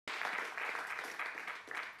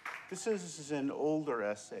This is an older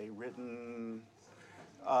essay written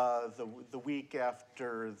the week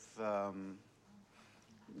after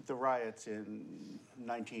the riots in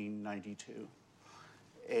 1992.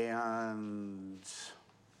 And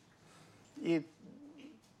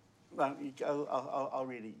I'll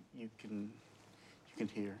read it. You can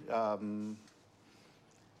hear.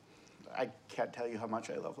 I can't tell you how much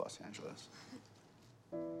I love Los Angeles.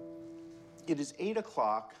 It is 8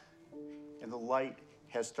 o'clock, and the light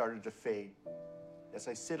has started to fade as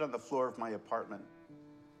I sit on the floor of my apartment,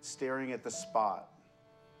 staring at the spot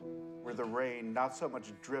where the rain not so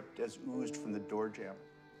much dripped as oozed from the door jamb.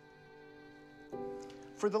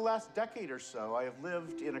 For the last decade or so, I have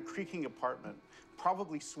lived in a creaking apartment,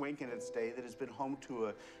 probably swank in its day, that has been home to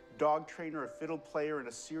a dog trainer, a fiddle player, and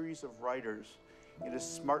a series of writers in a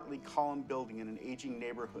smartly columned building in an aging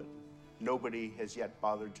neighborhood nobody has yet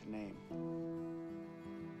bothered to name.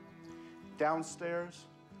 Downstairs,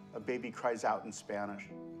 a baby cries out in Spanish.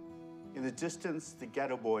 In the distance, the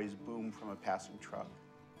Ghetto Boys boom from a passing truck.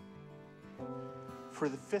 For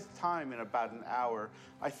the fifth time in about an hour,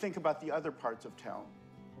 I think about the other parts of town,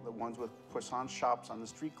 the ones with croissant shops on the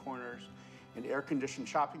street corners and air-conditioned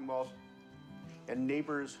shopping malls, and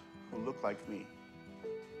neighbors who look like me.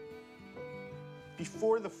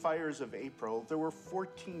 Before the fires of April, there were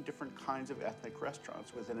 14 different kinds of ethnic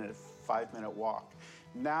restaurants within a 5-minute walk.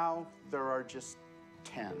 Now there are just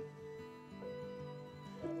 10.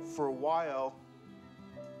 For a while,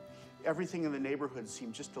 everything in the neighborhood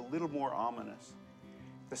seemed just a little more ominous.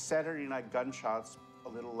 The Saturday night gunshots a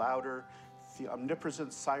little louder, the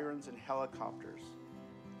omnipresent sirens and helicopters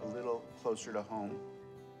a little closer to home.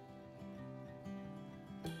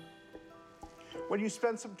 When you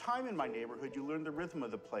spend some time in my neighborhood, you learn the rhythm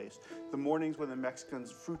of the place. The mornings when the Mexican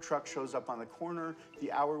fruit truck shows up on the corner,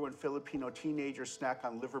 the hour when Filipino teenagers snack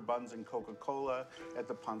on liver buns and Coca-Cola at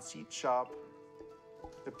the pancit shop,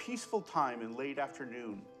 the peaceful time in late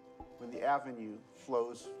afternoon when the avenue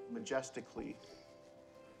flows majestically.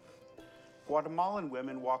 Guatemalan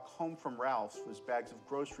women walk home from Ralph's with bags of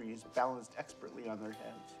groceries balanced expertly on their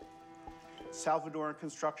heads. Salvadoran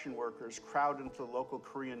construction workers crowd into the local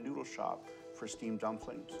Korean noodle shop for steamed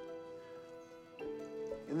dumplings.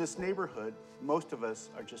 In this neighborhood, most of us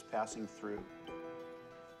are just passing through.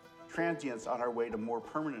 Transients on our way to more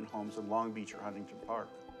permanent homes in Long Beach or Huntington Park.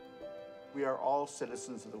 We are all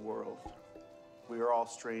citizens of the world. We are all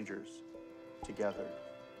strangers together.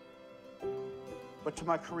 But to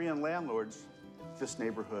my Korean landlords, this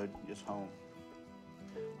neighborhood is home.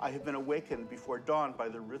 I have been awakened before dawn by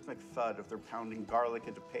the rhythmic thud of their pounding garlic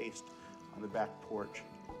into paste on the back porch.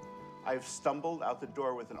 I have stumbled out the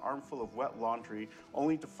door with an armful of wet laundry,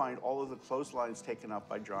 only to find all of the clotheslines taken up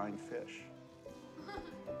by drying fish.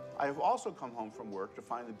 I have also come home from work to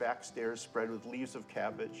find the back stairs spread with leaves of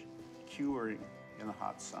cabbage, curing in the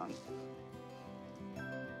hot sun.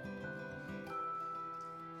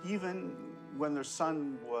 Even when their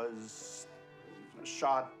son was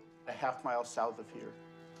shot a half-mile south of here,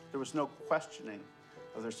 there was no questioning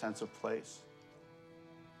of their sense of place.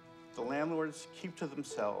 The landlords keep to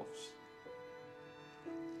themselves,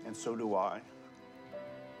 and so do I.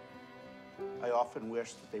 I often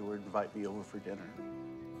wish that they would invite me over for dinner.